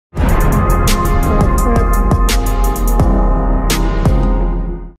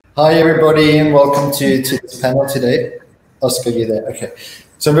Hi, everybody, and welcome to this panel today. Oskar, you there? Okay.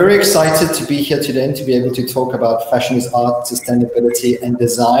 So I'm very excited to be here today and to be able to talk about fashion is art, sustainability, and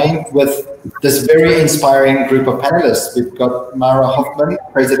design with this very inspiring group of panelists. We've got Mara Hoffman,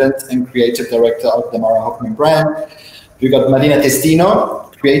 President and Creative Director of the Mara Hoffman brand. We've got Marina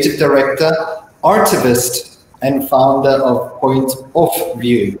Testino, Creative Director, ARTivist, and founder of Point of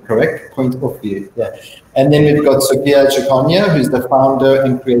View, correct? Point of View, yeah. And then we've got Sofia Tchkonia, who's the founder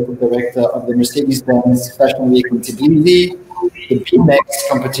and creative director of the Mercedes-Benz Fashion Week in Tbilisi, the PMEX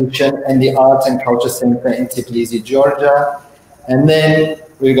competition, and the Art and Culture Center in Tbilisi, Georgia. And then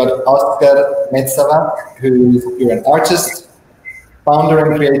we've got Oskar Metsavaht, you're an artist, founder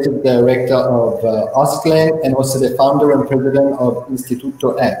and creative director of Osklen, and also the founder and president of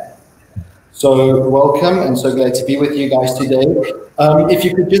Instituto-E. So welcome, and so glad to be with you guys today. If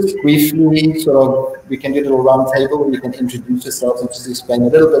you could just briefly we can do a little round table where you can introduce yourselves and just explain a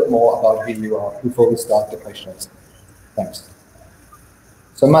little bit more about who you are before we start the questions. Thanks.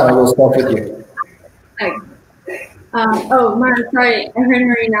 So Mara, we'll start with you. Hi. Oh, Mara, sorry, I heard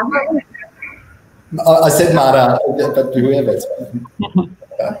Marina. I said Mara, but whoever.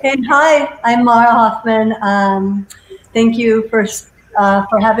 Okay, hi, I'm Mara Hoffman. Thank you for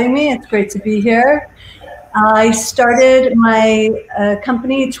having me. It's great to be here. I started my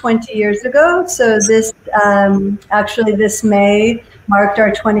company 20 years ago. So this, actually this May marked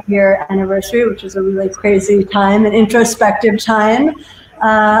our 20-year anniversary, which is a really crazy time, an introspective time.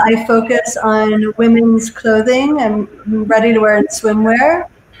 I focus on women's clothing and ready-to-wear and swimwear.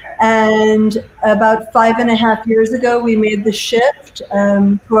 And about 5.5 years ago, we made the shift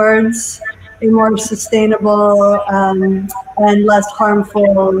towards a more sustainable and less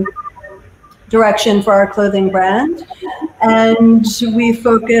harmful direction for our clothing brand. And we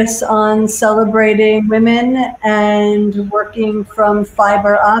focus on celebrating women and working from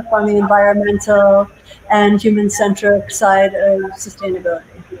fiber up on the environmental and human-centric side of sustainability.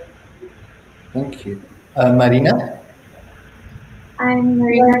 Thank you. Marina? I'm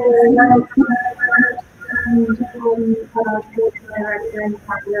Marina Testino, director and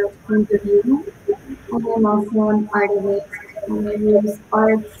founder of Point of View. I'm also an artist, and I use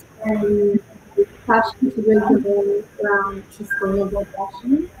arts and fashion to raise awareness around sustainable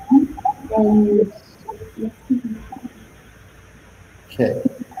fashion. And Okay.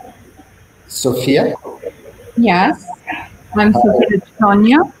 Sofia? Yes, I'm Sofia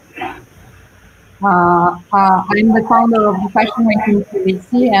Tchkonia. I'm the founder of the Fashion Week in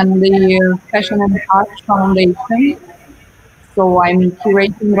Tbilisi and the Fashion and Art Foundation. So I'm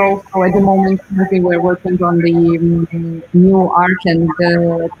curating also at the moment. We're working on the new art and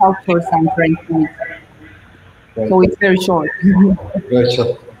culture center in Tbilisi. So it's very short. Very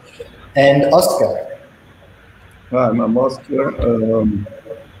short. And Oskar? Hi, I'm Oskar.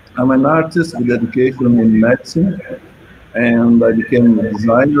 I'm an artist with education in medicine, and I became a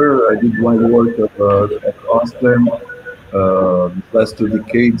designer. I did my work at Osklen the last 2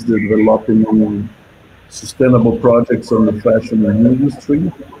 decades, developing sustainable projects on the fashion industry.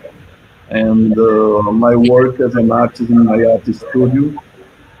 And my work as an artist in my artist studio,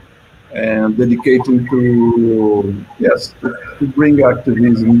 and dedicating to, yes, to bring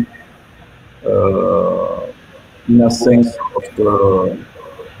activism in a sense of the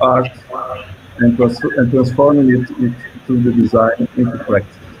art and transforming it through the design into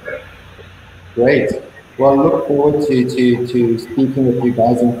practice. Great. Well, look forward to speaking with you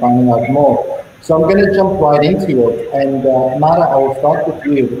guys and finding out more. So I'm going to jump right into it. And Mara, I will start with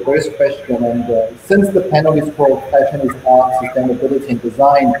you, the first question. And since the panel is called Fashion is Art, Sustainability and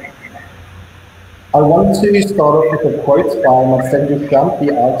Design, I want to start off with a quote by Massimo,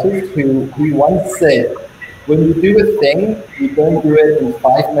 the artist, who once said, when you do a thing, you don't do it in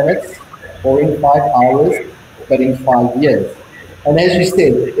 5 minutes or in 5 hours, but in 5 years. And as you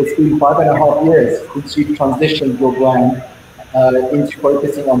said, it's been 5.5 years since you transitioned your brand into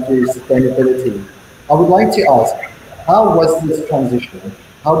focusing on sustainability. I would like to ask, how was this transition?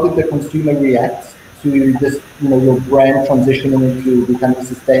 How did the consumer react to this, your brand transitioning into becoming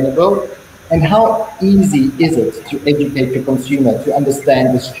sustainable? And how easy is it to educate the consumer to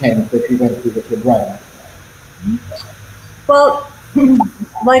understand this change that you went through with your brand? Well,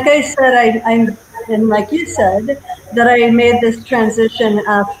 like I said, and like you said, that I made this transition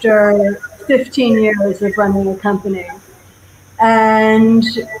after 15 years of running a company. And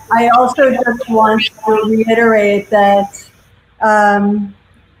I also just want to reiterate that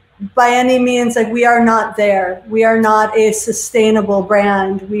by any means, like, we are not there. We are not a sustainable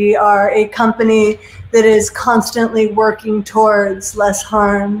brand. We are a company that is constantly working towards less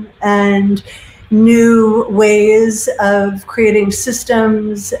harm and new ways of creating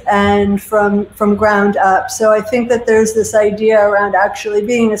systems and from ground up. So I think that there's this idea around actually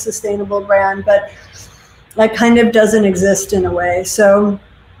being a sustainable brand, but that kind of doesn't exist in a way. So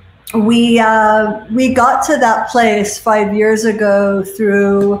we got to that place 5 years ago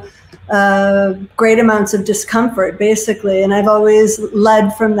through great amounts of discomfort, basically. And I've always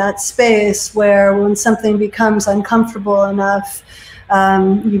led from that space where when something becomes uncomfortable enough,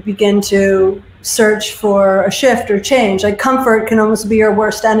 you begin to search for a shift or change. Like comfort can almost be your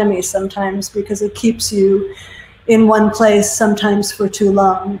worst enemy sometimes because it keeps you in one place sometimes for too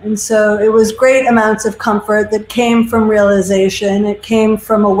long. And so it was great amounts of comfort that came from realization. It came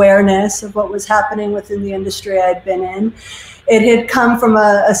from awareness of what was happening within the industry I'd been in. It had come from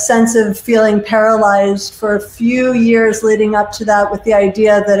a sense of feeling paralyzed for a few years leading up to that, with the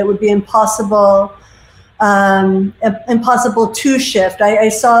idea that it would be impossible to shift. I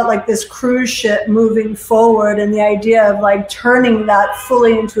saw it like this cruise ship moving forward, and the idea of like turning that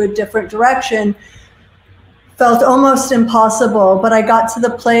fully into a different direction felt almost impossible. But I got to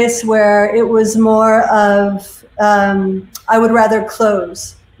the place where it was more of, I would rather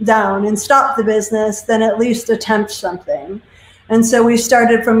close down and stop the business than at least attempt something. And so we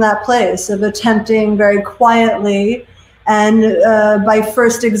started from that place of attempting very quietly, and by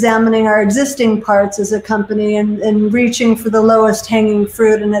first examining our existing parts as a company and reaching for the lowest hanging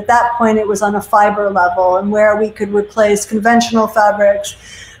fruit. And at that point, it was on a fiber level, and where we could replace conventional fabrics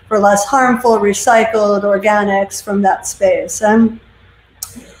for less harmful, recycled organics from that space. And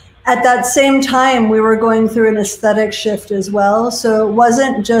at that same time, we were going through an aesthetic shift as well. So it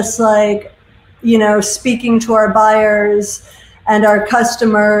wasn't just like, you know, speaking to our buyers and our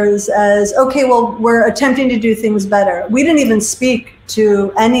customers as, okay, well, we're attempting to do things better. We didn't even speak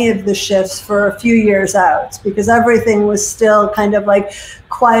to any of the shifts for a few years out because everything was still kind of like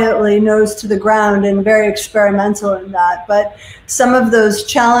quietly nose to the ground and very experimental in that. But some of those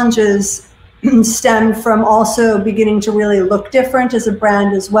challenges stemmed from also beginning to really look different as a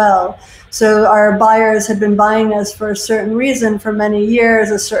brand as well. So our buyers had been buying us for a certain reason for many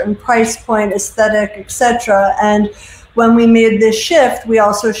years, a certain price point, aesthetic, etc. And when we made this shift, we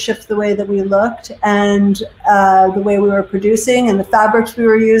also shifted the way that we looked and the way we were producing and the fabrics we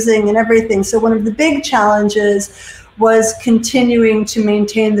were using and everything. So one of the big challenges was continuing to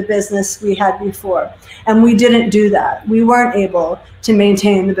maintain the business we had before. And we didn't do that. We weren't able to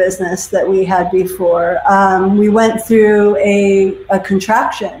maintain the business that we had before. We went through a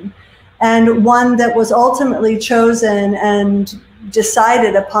contraction, and one that was ultimately chosen and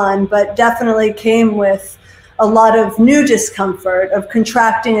decided upon, but definitely came with a lot of new discomfort of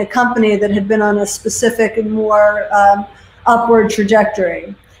contracting a company that had been on a specific and more upward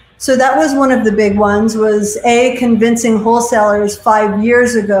trajectory. So that was one of the big ones, was convincing wholesalers 5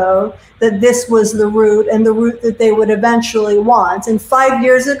 years ago that this was the route and the route that they would eventually want. And 5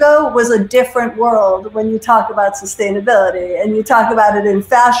 years ago was a different world when you talk about sustainability and you talk about it in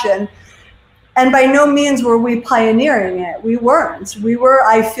fashion. And by no means were we pioneering it. We weren't. We were,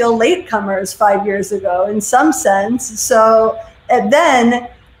 I feel, latecomers 5 years ago in some sense. So then,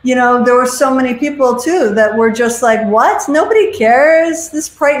 you know, there were so many people too that were just like, what? Nobody cares. This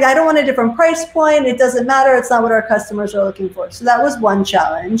price, I don't want a different price point. It doesn't matter. It's not what our customers are looking for. So that was one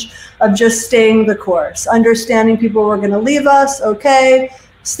challenge of just staying the course, understanding people were going to leave us. Okay,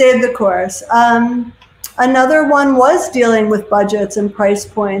 stayed the course. Another one was dealing with budgets and price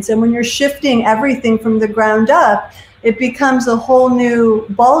points. And when you're shifting everything from the ground up, it becomes a whole new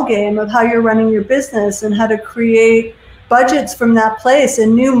ballgame of how you're running your business and how to create budgets from that place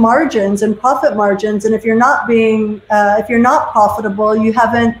and new margins and profit margins. And if you're not profitable, you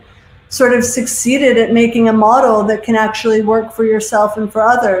haven't sort of succeeded at making a model that can actually work for yourself and for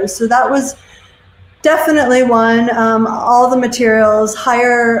others. So that was definitely one. All the materials,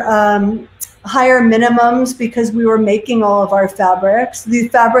 higher minimums because we were making all of our fabrics. The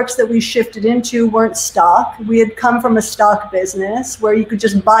fabrics that we shifted into weren't stock. We had come from a stock business where you could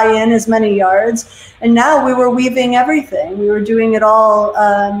just buy in as many yards. And now we were weaving everything. We were doing it all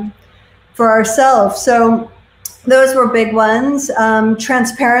for ourselves. So those were big ones.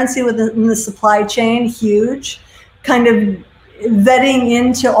 Transparency within the supply chain, huge. Kind of vetting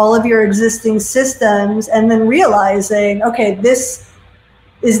into all of your existing systems and then realizing, okay, this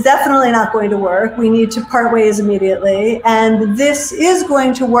is definitely not going to work. We need to part ways immediately. And this is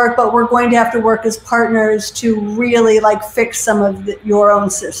going to work, but we're going to have to work as partners to really like fix some of your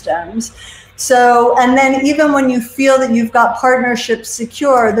own systems. So, and then even when you feel that you've got partnerships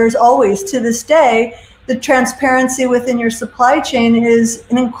secure, there's always, to this day, the transparency within your supply chain is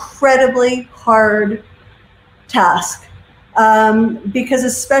an incredibly hard task. because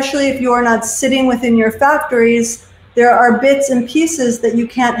especially if you are not sitting within your factories, there are bits and pieces that you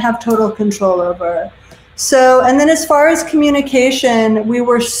can't have total control over. So, and then as far as communication, we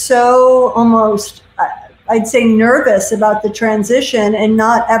were so almost, I'd say, nervous about the transition and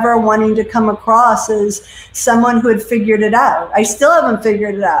not ever wanting to come across as someone who had figured it out. I still haven't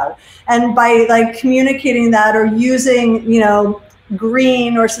figured it out. And by like communicating that or using, you know,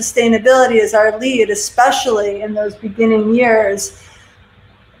 green or sustainability as our lead, especially in those beginning years,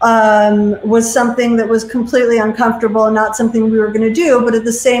 was something that was completely uncomfortable and not something we were going to do. But at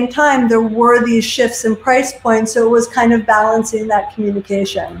the same time, there were these shifts in price points. So it was kind of balancing that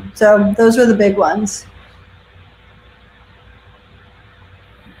communication. So those were the big ones.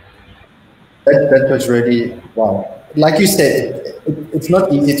 That was really, wow. Like you said, it's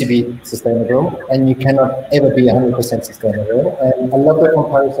not easy to be sustainable, and you cannot ever be 100% sustainable. And I love the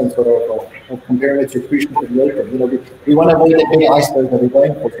comparison sort of comparing it to cruise ship and local. You know, we want to avoid the big iceberg that we're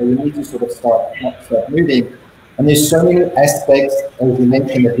going for, so we need to sort of start moving. And there's so many aspects, as you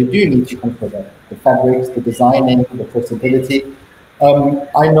mentioned, that we do need to consider: the fabrics, the designing, the traceability.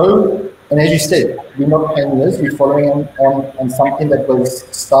 I know. And as you said, we're not pioneers, we're following on something that was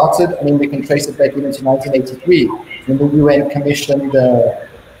started. I mean, we can trace it back even to 1983, when the UN commissioned,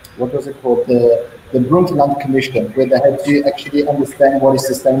 what was it called? The Brundtland Commission, where they had to actually understand what is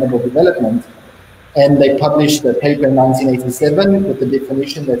sustainable development. And they published a paper in 1987 with the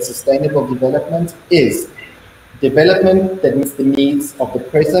definition that sustainable development is development that meets the needs of the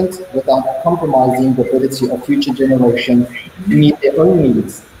present without compromising the ability of future generations to meet their own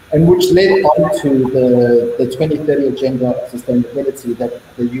needs. And which led on to the 2030 Agenda of Sustainability that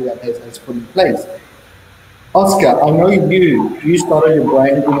the UN has put in place. Oskar, I know you started your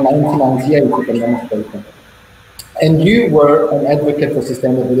brand in 1998 with the Benz statement, and you were an advocate for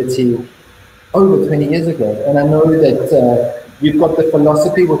sustainability over 20 years ago. And I know that you've got the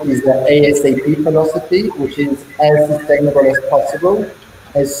philosophy, which is the ASAP philosophy, which is as sustainable as possible,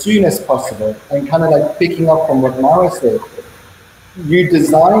 as soon as possible, and kind of like picking up from what Mara said. You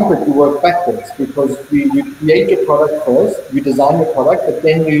design, but you work backwards, because you create your product first, you design your product, but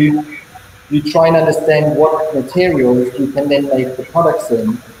then you try and understand what materials you can then make the products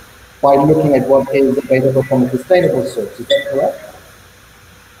in by looking at what is available from a sustainable source. Is that correct?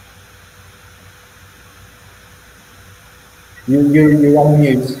 You're on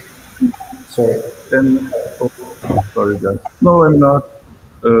mute. Sorry. Sorry, guys. No, I'm not.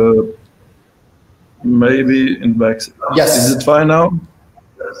 Maybe in back. Yes. Is it fine now?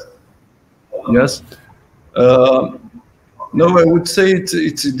 Yes. No, I would say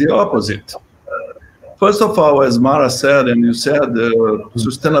it's the opposite. First of all, as Mara said, and you said,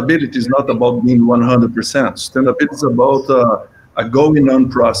 sustainability is not about being 100%. Sustainability is about a going on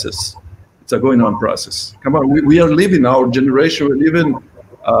process. It's a going on process. Come on, we are living, our generation, we're living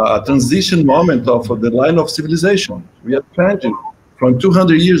a transition moment of the line of civilization. We are changing from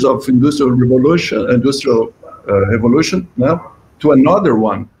 200 years of industrial revolution now to another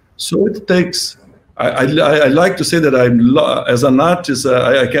one. So it takes, I like to say that as an artist,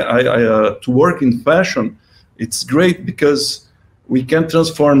 to work in fashion, it's great because we can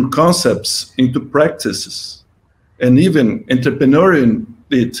transform concepts into practices. And even entrepreneuring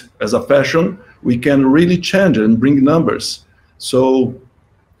it as a fashion, we can really change and bring numbers. So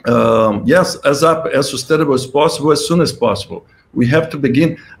yes, as sustainable as possible, as soon as possible. We have to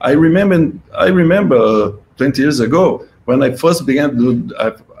begin. I remember 20 years ago when I first began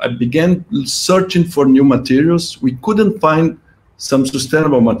I began searching for new materials. We couldn't find some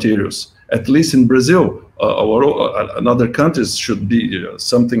sustainable materials, at least in Brazil. Or in other countries should be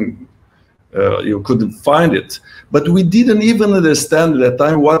something you couldn't find it. But we didn't even understand at that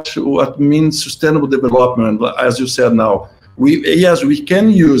time what means sustainable development. As you said now, yes, we can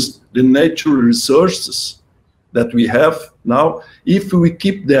use the natural resources that we have now, if we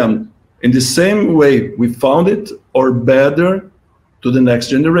keep them in the same way we found it, or better to the next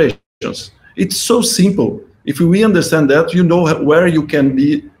generations. It's so simple. If we understand that, you know where you can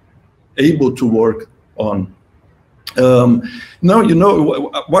be able to work on. Now, you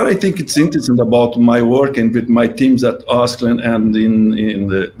know, what I think it's interesting about my work and with my teams at Osklen and in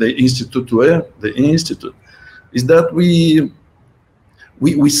the Instituto-E, the Institute, is that we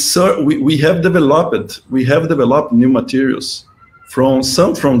have developed new materials from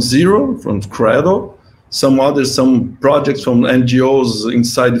zero, from cradle, some projects from NGOs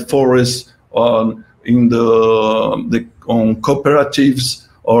inside the forest, on cooperatives,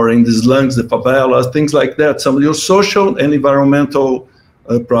 or in the slums, the favelas, things like that. Some of your social and environmental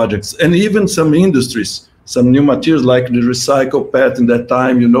projects, and even some industries, some new materials like the recycle PET in that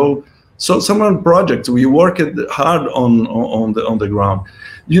time, you know, So some projects we worked hard on the ground.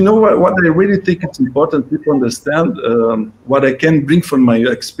 You know what I really think it's important people understand. What I can bring from my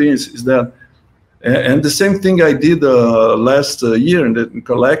experience is that, and the same thing I did last year in the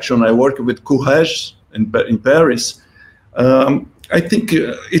collection. I worked with Courrèges in Paris. I think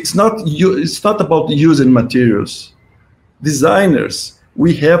it's not about using materials. Designers,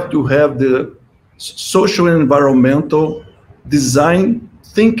 we have to have the social and environmental design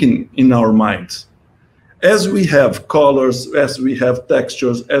thinking in our minds. As we have colors, as we have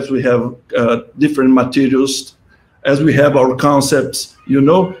textures, as we have different materials, as we have our concepts, you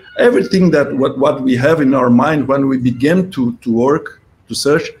know, everything that what we have in our mind when we begin to work, to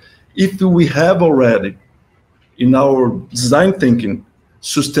search, if we have already in our design thinking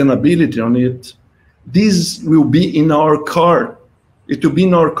sustainability on it, this will be in our core. It will be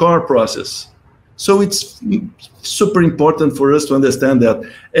in our core process. So it's super important for us to understand that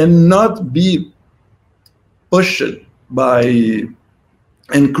and not be pushed by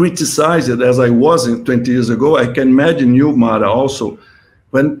and criticized as I was 20 years ago. I can imagine you, Mara, also,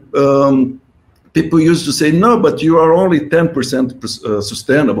 when people used to say, no, but you are only 10%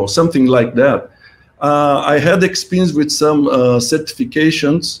 sustainable, something like that. I had experience with some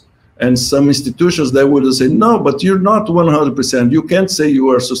certifications and some institutions that would say, no, but you're not 100%. You can't say you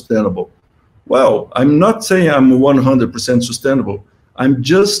are sustainable. Well, I'm not saying I'm 100% sustainable. I'm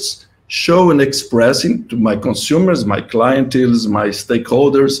just showing, expressing to my consumers, my clienteles, my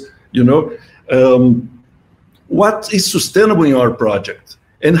stakeholders, you know, what is sustainable in our project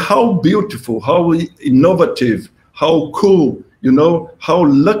and how beautiful, how innovative, how cool, you know, how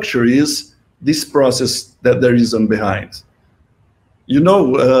luxury is this process that there is on behind. You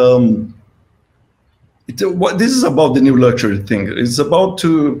know, this is about the new luxury thing. It's about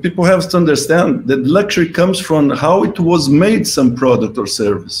people have to understand that luxury comes from how it was made, some product or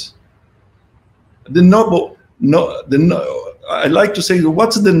service. I like to say,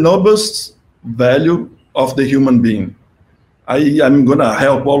 what's the noblest value of the human being? I'm gonna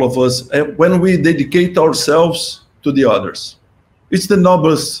help all of us when we dedicate ourselves to the others. It's the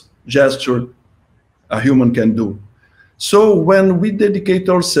noblest gesture a human can do. So when we dedicate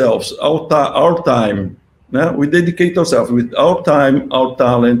ourselves, our time, we dedicate ourselves with our time, our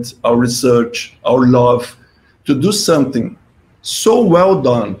talent, our research, our love to do something so well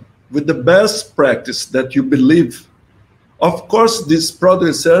done with the best practice that you believe. Of course, this product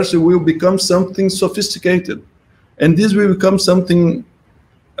and service will become something sophisticated, and this will become something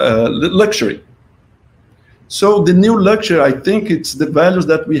luxury. So the new luxury, I think it's the values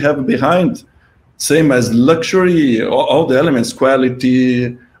that we have behind, same as luxury, all the elements,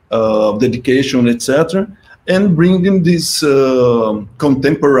 quality, dedication, etc., and bringing these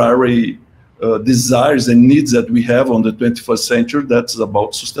contemporary desires and needs that we have on the 21st century. That's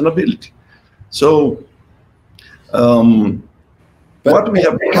about sustainability. So what we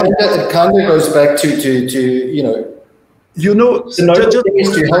have, it kind of goes back to the noble thing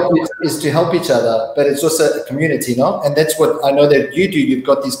is to help each other, but it's also a community, no? And that's what I know that you do. You've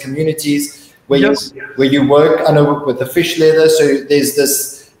got these communities where you work. I know with the fish leather, so there's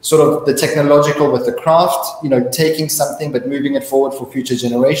this sort of the technological with the craft, taking something but moving it forward for future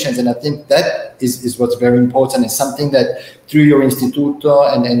generations. And I think that is what's very important. It's something that through your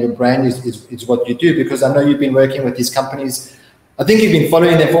Instituto and your brand is what you do, because I know you've been working with these companies. I think you've been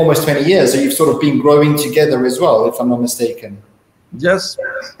following them for almost 20 years, so you've sort of been growing together as well, if I'm not mistaken. Yes,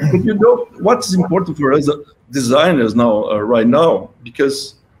 but what's important for us designers now, right now,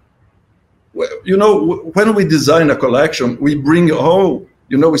 because, when we design a collection, we bring all,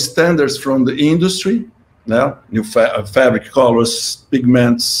 standards from the industry, new fabric colors,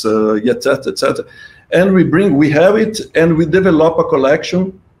 pigments, etc. And we have it, and we develop a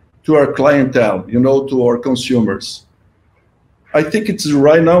collection to our clientele, to our consumers. I think it's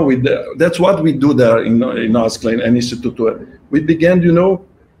right now, that's what we do there in Osklen and Instituto-E. We began, to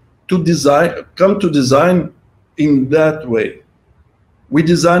design in that way. We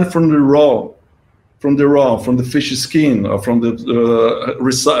design from the fish skin, or from the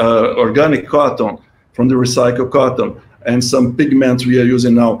organic cotton, from the recycled cotton, and some pigments we are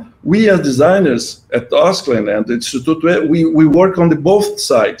using now. We as designers at Osklen and Instituto-E, we work on both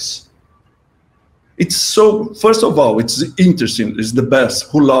sides. It's so, first of all, it's interesting, it's the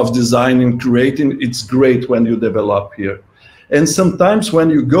best. Who loves designing, creating, it's great when you develop here. And sometimes when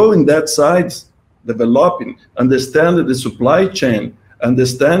you go in that side, developing, understanding the supply chain,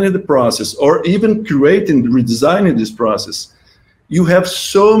 understanding the process, or even creating, redesigning this process, you have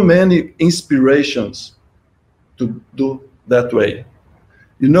so many inspirations to do that way.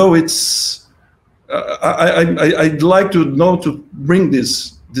 It's, I'd like to bring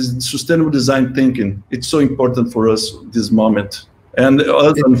this this sustainable design thinking. It's so important for us this moment. And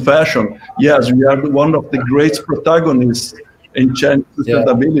us in fashion, yes, we are one of the great protagonists in changing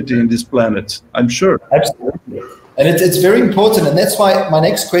sustainability in this planet, I'm sure. Absolutely. And it's very important. And that's why my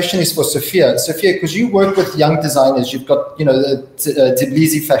next question is for Sofia. Sofia, because you work with young designers, you've got, you know, the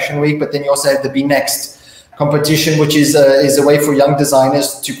Tbilisi Fashion Week, but then you also have the Be Next competition, which is a way for young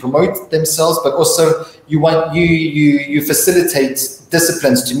designers to promote themselves, but also you facilitate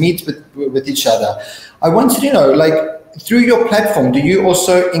disciplines to meet with each other. I wanted to know, like, through your platform, do you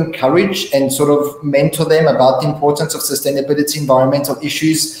also encourage and sort of mentor them about the importance of sustainability, environmental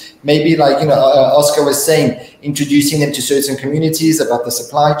issues? Maybe, like, you know, Oskar was saying, introducing them to certain communities about the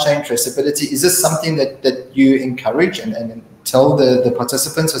supply chain, traceability. Is this something that you encourage and tell the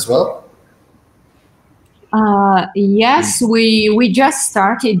participants as well? Yes, we just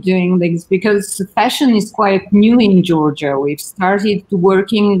started doing this because fashion is quite new in Georgia. We've started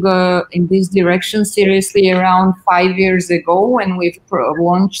working in this direction seriously around 5 years ago when we've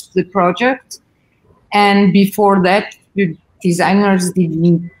launched the project. And before that, the designers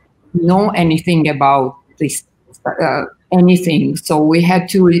didn't know anything about this, anything. So we had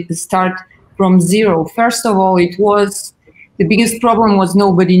to start from zero. First of all, the biggest problem was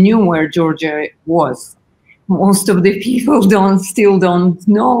nobody knew where Georgia was. Most of the people still don't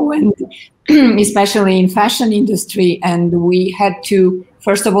know, and especially in fashion industry. And we had to,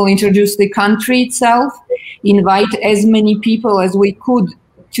 first of all, introduce the country itself, invite as many people as we could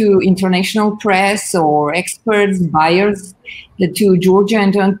to international press or experts, buyers to Georgia,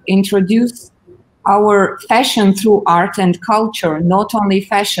 and introduce our fashion through art and culture, not only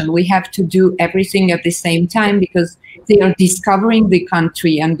fashion. We have to do everything at the same time because they are discovering the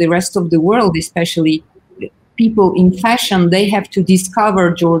country, and the rest of the world, especially people in fashion, they have to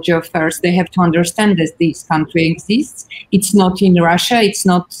discover Georgia first. They have to understand that this country exists. It's not in Russia. It's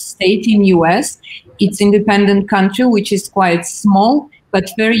not state in US. It's independent country, which is quite small,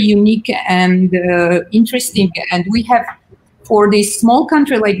 but very unique and interesting. And we have, for this small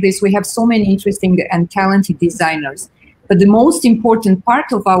country like this, we have so many interesting and talented designers. But the most important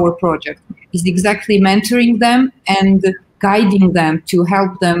part of our project is exactly mentoring them and guiding them to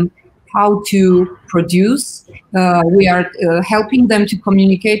help them how to produce. We are helping them to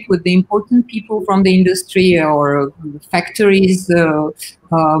communicate with the important people from the industry or factories,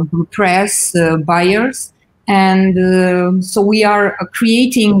 press, buyers. And so we are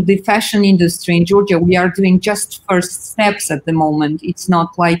creating the fashion industry in Georgia. We are doing just first steps at the moment. It's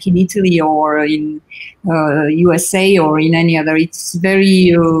not like in Italy or in USA or in any other. It's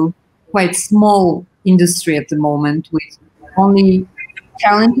very quite small industry at the moment with only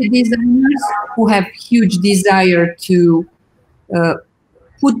talented designers who have huge desire to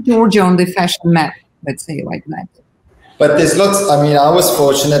put Georgia on the fashion map, let's say like that. But there's lots, I mean, I was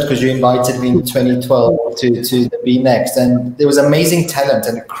fortunate because you invited me in 2012 to the Be Next, and there was amazing talent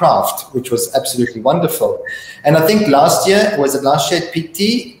and craft, which was absolutely wonderful. And I think last year at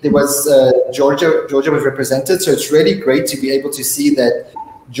PT, there was Georgia was represented, so it's really great to be able to see that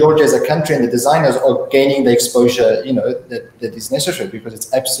Georgia as a country and the designers are gaining the exposure, you know, that is necessary, because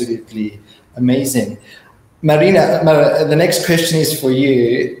it's absolutely amazing. Marina, the next question is for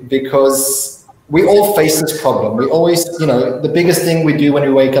you, because we all face this problem. We always, you know, the biggest thing we do when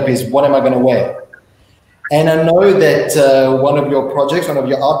we wake up is, what am I going to wear? And I know that one of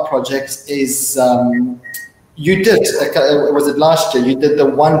your art projects is, you did, was it last year, you did the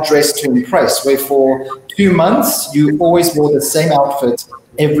One Dress to Impress, where for 2 months, you always wore the same outfit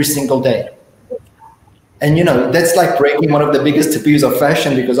every single day. And, you know, that's like breaking one of the biggest taboos of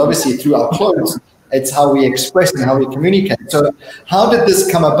fashion, because obviously through our clothes, it's how we express and how we communicate. So how did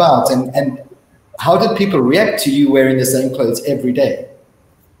this come about, and how did people react to you wearing the same clothes every day?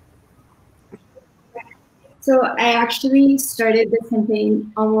 So I actually started this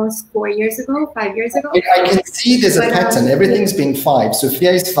campaign almost 5 years ago. I can see there's a pattern. Everything's been 5.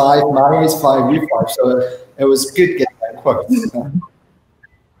 Sofia is 5, Mario is 5, you 5. So it was good getting that quote.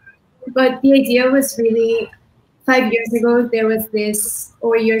 But the idea was really, 5 years ago, there was this,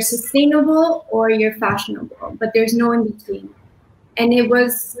 or you're sustainable or you're fashionable, but there's no in between. And it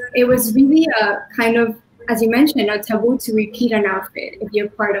was really a kind of, as you mentioned, a taboo to repeat an outfit if you're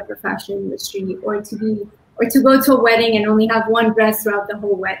part of the fashion industry, or to go to a wedding and only have one dress throughout the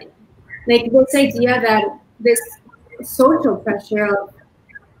whole wedding. Like this idea that this social pressure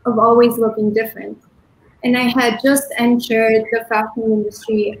of always looking different. And I had just entered the fashion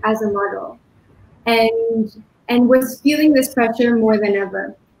industry as a model, and was feeling this pressure more than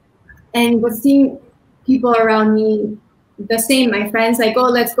ever, and was seeing people around me the same, my friends, like, oh,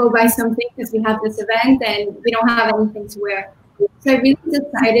 let's go buy something because we have this event and we don't have anything to wear. So I really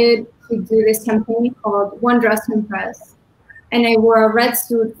decided to do this campaign called One Dress to Impress. And I wore a red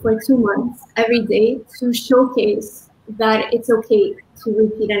suit for 2 months every day to showcase that it's okay to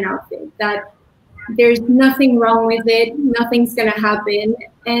repeat an outfit, that there's nothing wrong with it, nothing's gonna happen.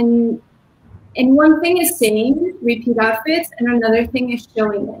 And one thing is saying repeat outfits, and another thing is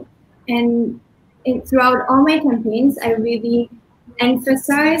showing it. And throughout all my campaigns, I really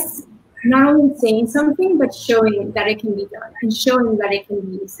emphasize not only saying something, but showing that it can be done and showing that it can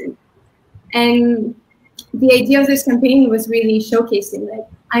be easy. And the idea of this campaign was really showcasing that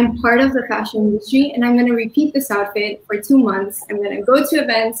I'm part of the fashion industry and I'm going to repeat this outfit for 2 months. I'm going to go to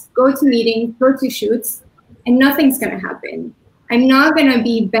events, go to meetings, go to shoots, and nothing's going to happen. I'm not going to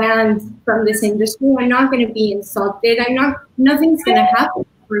be banned from this industry. I'm not going to be insulted. Nothing's going to happen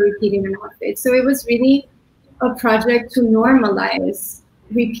for repeating an outfit. So it was really a project to normalize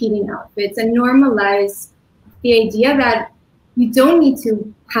repeating outfits and normalize the idea that you don't need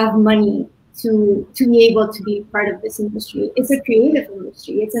to have money to be able to be part of this industry. It's a creative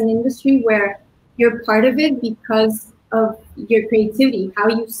industry. It's an industry where you're part of it because of your creativity, how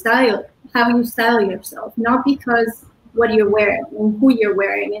you style yourself, not because what you're wearing and who you're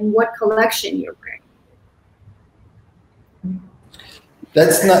wearing and what collection you're wearing.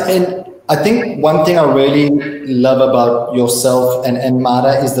 That's not, and I think one thing I really love about yourself and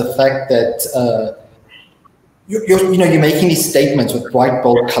Mara is the fact that you're making these statements with bright,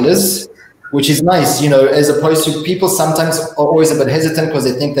 bold colors, which is nice, as opposed to people sometimes are always a bit hesitant because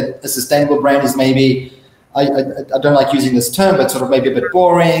they think that a sustainable brand is maybe, I don't like using this term, but sort of maybe a bit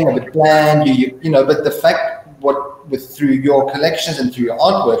boring, a bit bland, but the fact through your collections and through your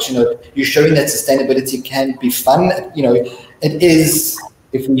artworks, you're showing that sustainability can be fun. It is,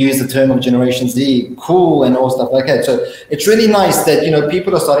 if we use the term of Generation Z, cool and all stuff like that. So it's really nice that,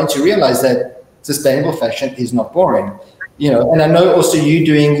 people are starting to realize that sustainable fashion is not boring. And I know also you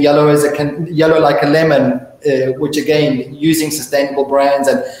doing yellow like a lemon, which again, using sustainable brands,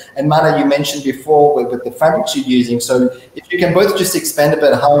 and Mana, you mentioned before with the fabrics you're using. So if you can both just expand a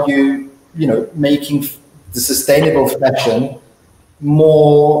bit how making the sustainable fashion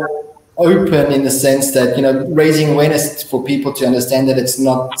more open in the sense that, raising awareness for people to understand that it's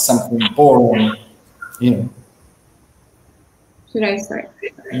not something boring, Should I start?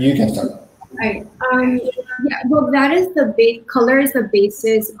 You can start. Right. Yeah, well, that is color is the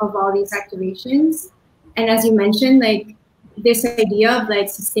basis of all these activations. And as you mentioned, like this idea of like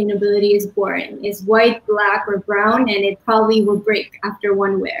sustainability is boring, is white, black, or brown, and it probably will break after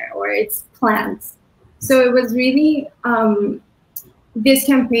one wear, or it's plants. So it was really, these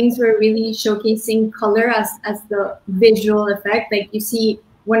campaigns were really showcasing color as the visual effect. Like you see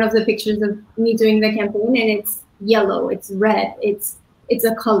one of the pictures of me doing the campaign and it's yellow, it's red, it's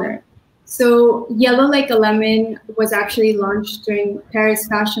a color. So Yellow Like a Lemon was actually launched during Paris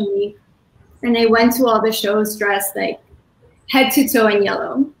Fashion Week. And I went to all the shows dressed like head to toe in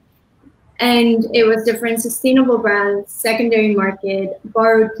yellow. And it was different sustainable brands, secondary market,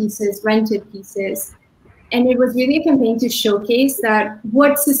 borrowed pieces, rented pieces. And it was really a campaign to showcase that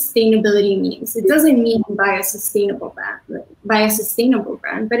what sustainability means. It doesn't mean buy a sustainable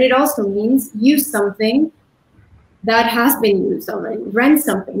brand, but it also means use something that has been used already, rent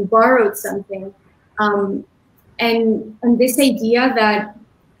something, borrowed something. And this idea that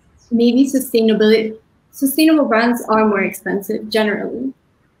maybe sustainable brands are more expensive generally,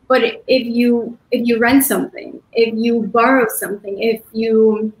 but if you rent something, if you borrow something, if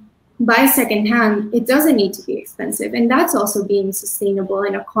you buy secondhand, it doesn't need to be expensive. And that's also being sustainable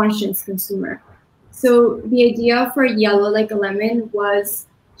and a conscious consumer. So the idea for Yellow Like a Lemon was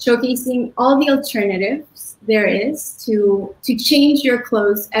showcasing all the alternatives there is to change your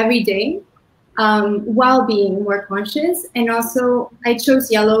clothes every day while being more conscious. And also I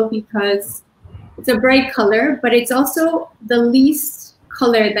chose yellow because it's a bright color, but it's also the least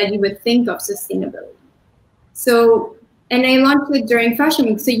color that you would think of sustainability. So, and I launched it during Fashion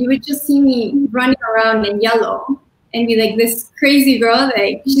Week. So you would just see me running around in yellow and be like this crazy girl,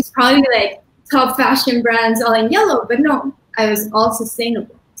 like she's probably like top fashion brands all in yellow, but no, I was all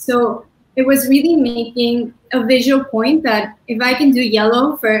sustainable. So it was really making a visual point that if I can do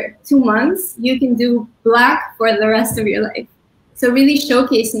yellow for 2 months, you can do black for the rest of your life. So really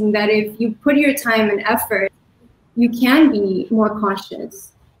showcasing that if you put your time and effort, you can be more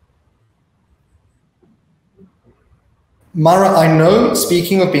conscious. Mara, I know,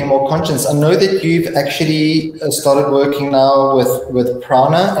 speaking of being more conscious, I know that you've actually started working now with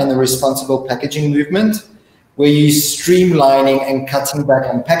Prana and the responsible packaging movement, where you're streamlining and cutting back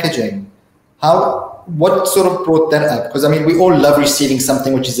on packaging. How what sort of brought that up? Because I mean, we all love receiving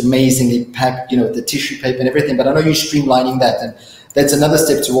something which is amazingly packed, you know, the tissue paper and everything, but I know you're streamlining that, and that's another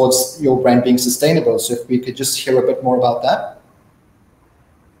step towards your brand being sustainable. So if we could just hear a bit more about that.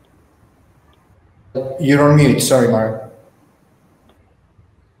 You're on mute, sorry, Mara.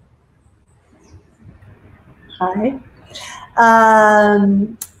 Hi.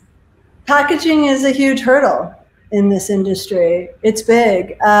 Packaging is a huge hurdle in this industry. It's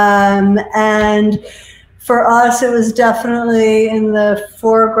big. And for us, it was definitely in the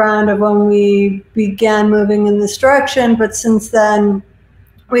foreground of when we began moving in this direction. But since then,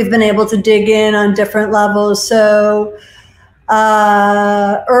 we've been able to dig in on different levels. So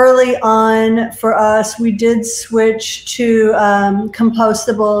early on for us, we did switch to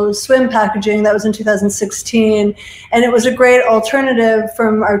compostable swim packaging. That was in 2016. And it was a great alternative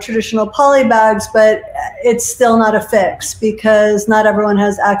from our traditional poly bags, but it's still not a fix because not everyone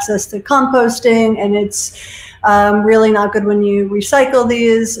has access to composting, and it's really not good when you recycle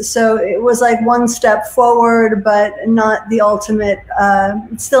these. So it was like one step forward, but not the ultimate,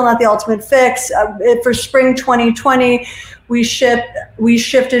 it's still not the ultimate fix. For spring 2020, we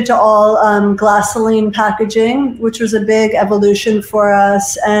shifted to all glassine packaging, which was a big evolution for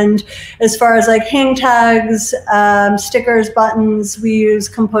us. And as far as like hang tags, stickers, buttons, we use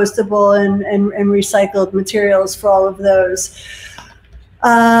compostable and recycled materials for all of those.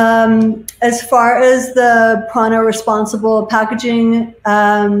 As far as the Prana responsible packaging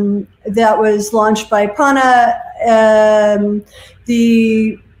that was launched by Prana,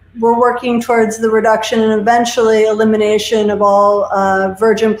 we're working towards the reduction and eventually elimination of all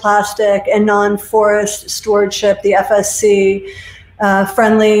virgin plastic and non-forest stewardship, the FSC,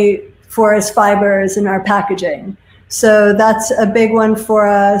 friendly forest fibers in our packaging. So that's a big one for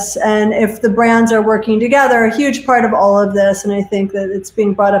us. And if the brands are working together, a huge part of all of this, and I think that it's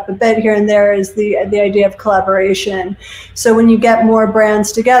being brought up a bit here and there, is the idea of collaboration. So when you get more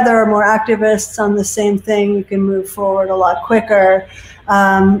brands together, more activists on the same thing, you can move forward a lot quicker.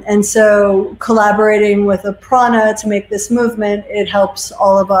 And so collaborating with a Prana to make this movement, it helps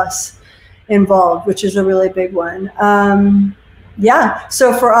all of us involved, which is a really big one. Yeah,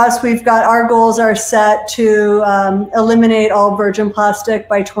 so for us, we've got our goals are set to eliminate all virgin plastic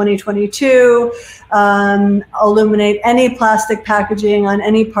by 2022, eliminate any plastic packaging on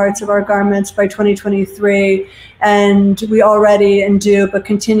any parts of our garments by 2023, and we already and do, but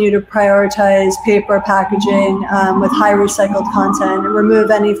continue to prioritize paper packaging with high recycled content and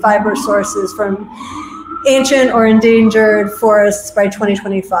remove any fiber sources from ancient or endangered forests by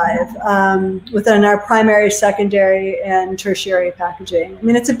 2025 within our primary, secondary, and tertiary packaging. I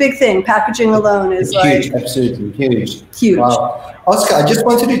mean, it's a big thing. Packaging alone is huge, like absolutely huge. Huge. Wow. Oskar, I just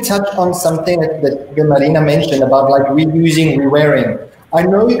wanted to touch on something that Marina mentioned about like reusing, rewearing. I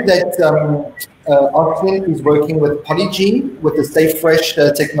know that Osklen is working with Polygene with the Stay Fresh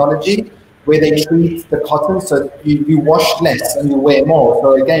technology, where they treat the cotton so you wash less and you wear more.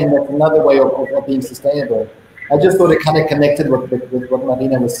 So again, that's another way of being sustainable. I just thought it kind of connected with what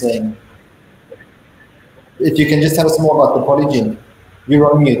Marina was saying. If you can just tell us more about the Polygene.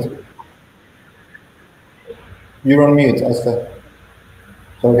 You're on mute. You're on mute, Oskar.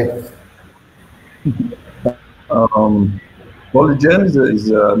 Sorry. Polygene is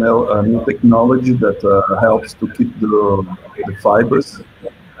a new technology that helps to keep the fibers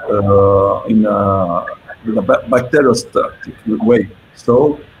in a bacteriostatic way.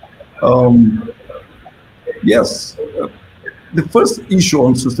 So, yes, the first issue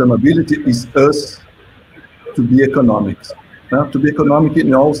on sustainability is us to be economic. To be economic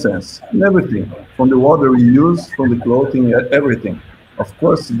in all sense, in everything, from the water we use, from the clothing, everything. Of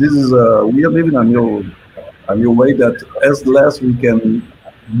course, this is we are living a new way that as less we can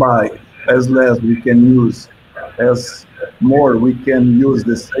buy, as less we can use, as more we can use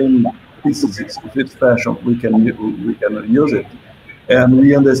the same pieces. If it's fashion, we can use it, and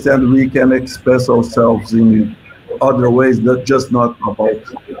we understand we can express ourselves in other ways that just not about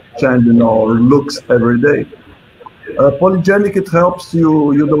changing our looks every day. Polygenic, it helps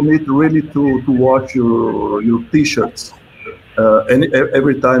you. You don't need really to wash your t-shirts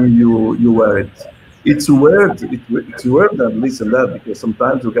every time you wear it. It's weird. It's weird that listen that because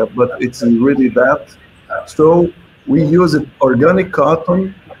sometimes you get, but it's really that. So we use it organic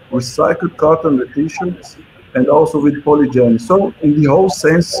cotton, recycled cotton, the t-shirts, and also with Polygene. So in the whole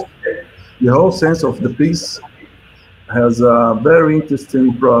sense of the piece has a very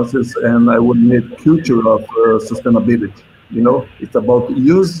interesting process, and I would need culture of sustainability. You know, it's about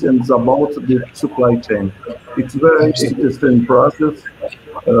use and it's about the supply chain. It's very interesting process,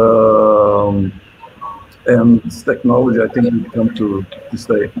 and this technology I think will come to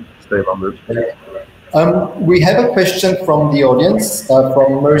stay longer. We have a question from the audience,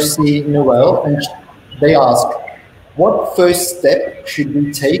 from Mercy Noel, and they ask, what first step should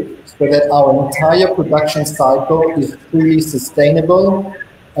we take so that our entire production cycle is truly sustainable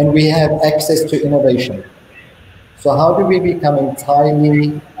and we have access to innovation? So how do we become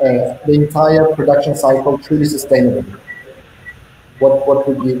entirely, the entire production cycle truly sustainable? What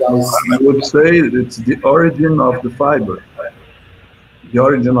would you guys? I would say it's the origin of the fiber. The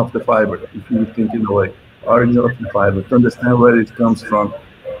origin of the fiber, if you think in a way. Origin of the fiber, to understand where it comes from.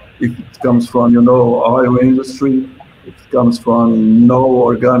 If it comes from, you know, oil industry, if it comes from no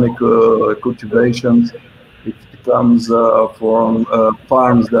organic cultivations, if it comes from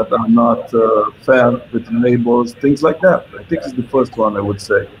farms that are not fed with labels, things like that. I think it's the first one I would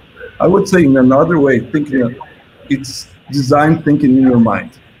say. I would say in another way, thinking, it's design thinking in your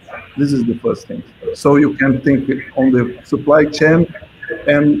mind. This is the first thing. So you can think on the supply chain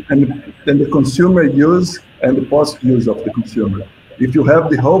and the consumer use and the post use of the consumer. If you have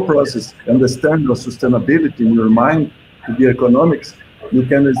the whole process, understand your sustainability in your mind to the economics, you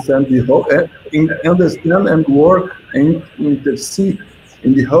can understand the whole, understand and work and intercede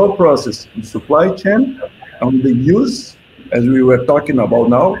in the whole process, the supply chain, on the use, as we were talking about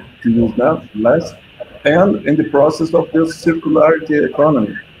now, to use that less, and in the process of the circularity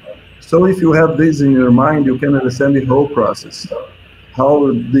economy. So if you have this in your mind, you can understand the whole process,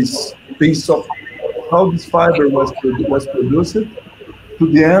 how this piece of, how this fiber was produced,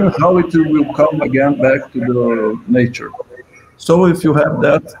 to the end, how it will come again back to the nature. So if you have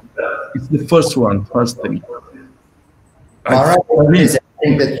that, it's the first thing. Mara, is there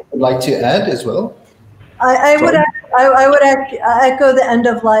anything that you would like to add as well? I would echo the end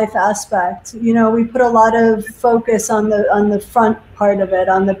of life aspect. You know, we put a lot of focus on the front part of it,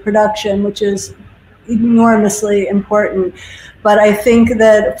 on the production, which is enormously important. But I think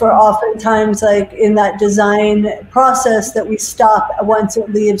that for oftentimes, like in that design process, that we stop once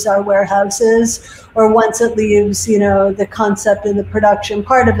it leaves our warehouses or once it leaves, you know, the concept and the production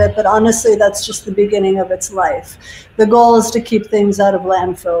part of it. But honestly, that's just the beginning of its life. The goal is to keep things out of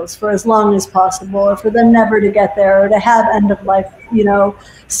landfills for as long as possible, or for them never to get there, or to have end of life, you know,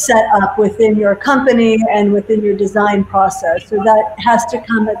 set up within your company and within your design process. So that has to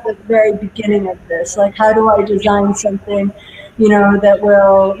come at the very beginning of this. Like, how do I design something, you know, that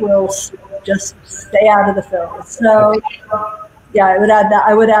will just stay out of the field? So yeah, I would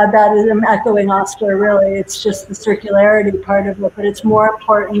add that as I'm echoing Oskar, really. It's just the circularity part of it, but it's more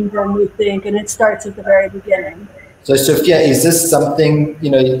important than we think, and it starts at the very beginning. So Sofia, is this something,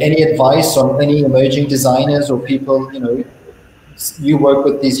 you know, any advice on any emerging designers or people, you know, you work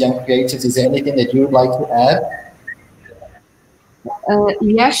with these young creatives, is there anything that you would like to add?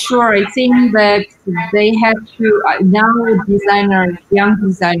 Yeah, sure. I think that they have to, now designers, young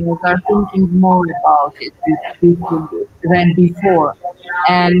designers are thinking more about it than before.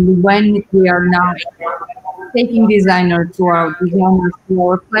 And when we are now taking designers to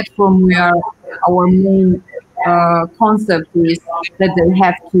our platform, our main concept is that they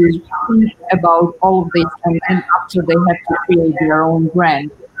have to think about all of this, and after they have to create their own brand.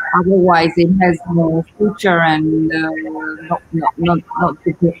 Otherwise, it has no future and not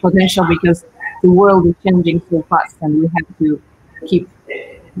the potential, because the world is changing so fast, and we have to keep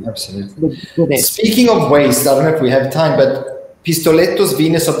Absolutely with it. Speaking of waste, I don't know if we have time, but Pistoletto's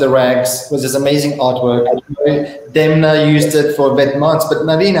Venus of the Rags was this amazing artwork. Demna used it for Vetmans, but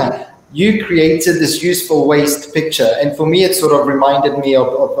Marina, you created this useful waste picture, and for me, it sort of reminded me of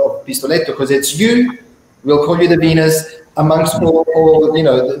Pistoletto, because it's you. We'll call you the Venus amongst all you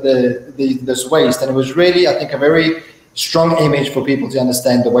know, this waste, and it was really, I think, a very strong image for people to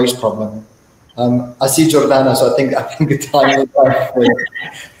understand the waste problem. I see Jordana, so I think the time is up for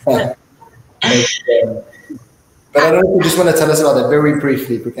it. But I don't know if you just want to tell us about it very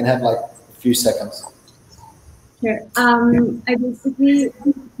briefly, if we can have like a few seconds. Sure. I basically,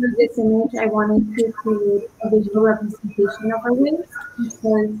 with this image, I wanted to create a visual representation of our waste,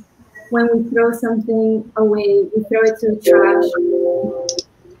 because when we throw something away, we throw it to the trash,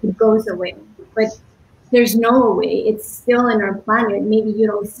 it goes away. But there's no away. It's still in our planet. Maybe you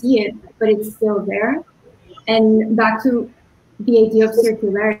don't see it, but it's still there. And back to the idea of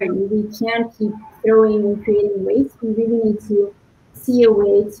circularity, we can't keep throwing and creating waste. We really need to see a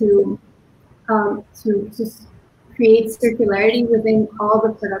way to create circularity within all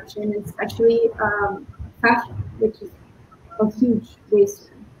the production, especially fashion, which is a huge waste